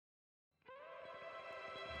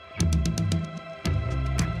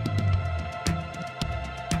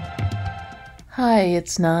Hi,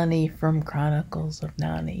 it's Nani from Chronicles of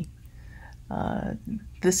Nani.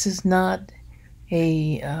 This is not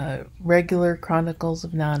a regular Chronicles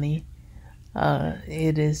of Nani.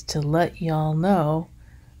 It is to let y'all know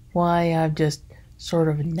why I've just sort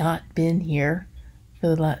of not been here for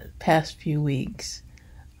the past few weeks.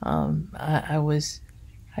 I've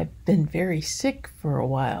been very sick for a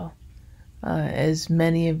while. As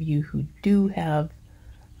many of you who do have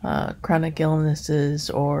chronic illnesses,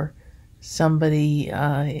 or somebody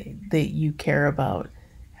that you care about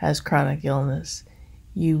has chronic illness,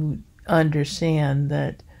 you understand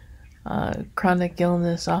that chronic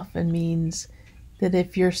illness often means that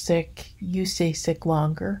if you're sick, you stay sick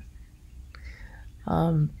longer.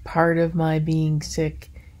 Part of my being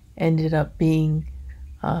sick ended up being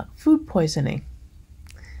food poisoning.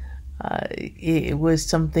 It was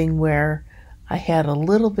something where I had a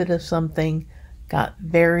little bit of something, got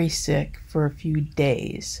very sick for a few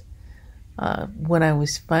days. When I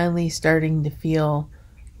was finally starting to feel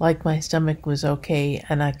like my stomach was okay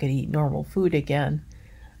and I could eat normal food again,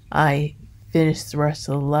 I finished the rest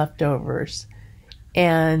of the leftovers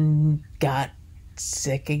and got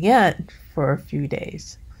sick again for a few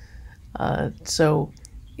days. So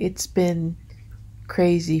it's been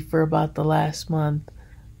crazy for about the last month.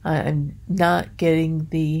 I'm not getting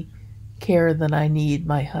the care that I need.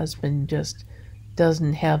 My husband just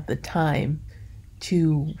doesn't have the time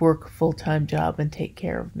to work a full-time job and take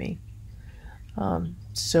care of me. I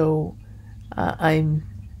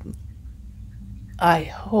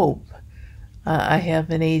hope I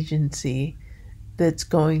have an agency that's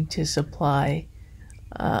going to supply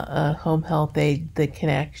a home health aide that can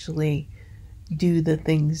actually do the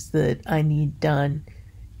things that I need done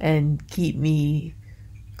and keep me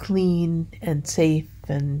clean and safe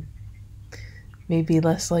and maybe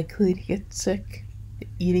less likely to get sick,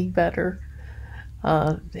 eating better.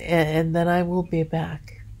 And then I will be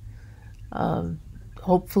back.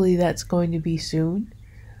 Hopefully that's going to be soon.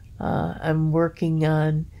 I'm working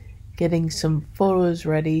on getting some photos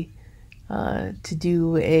ready to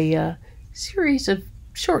do a series of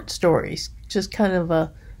short stories, just kind of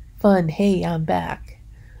a fun, hey, I'm back.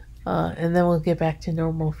 And then we'll get back to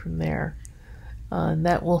normal from there. And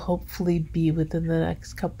that will hopefully be within the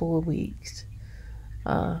next couple of weeks.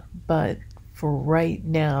 But for right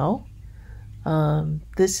now,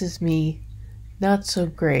 this is me, not so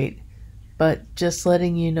great, but just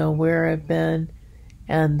letting you know where I've been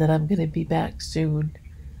and that I'm going to be back soon.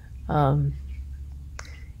 And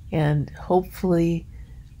hopefully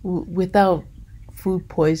without food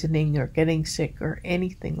poisoning or getting sick or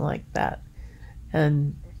anything like that,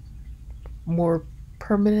 and more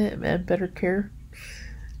permanent and better care.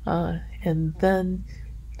 And then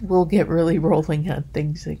we'll get really rolling on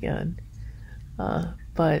things again.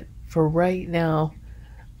 But for right now,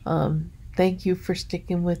 thank you for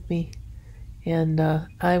sticking with me, and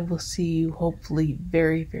I will see you hopefully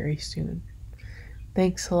very, very soon.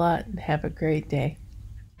 Thanks a lot and have a great day.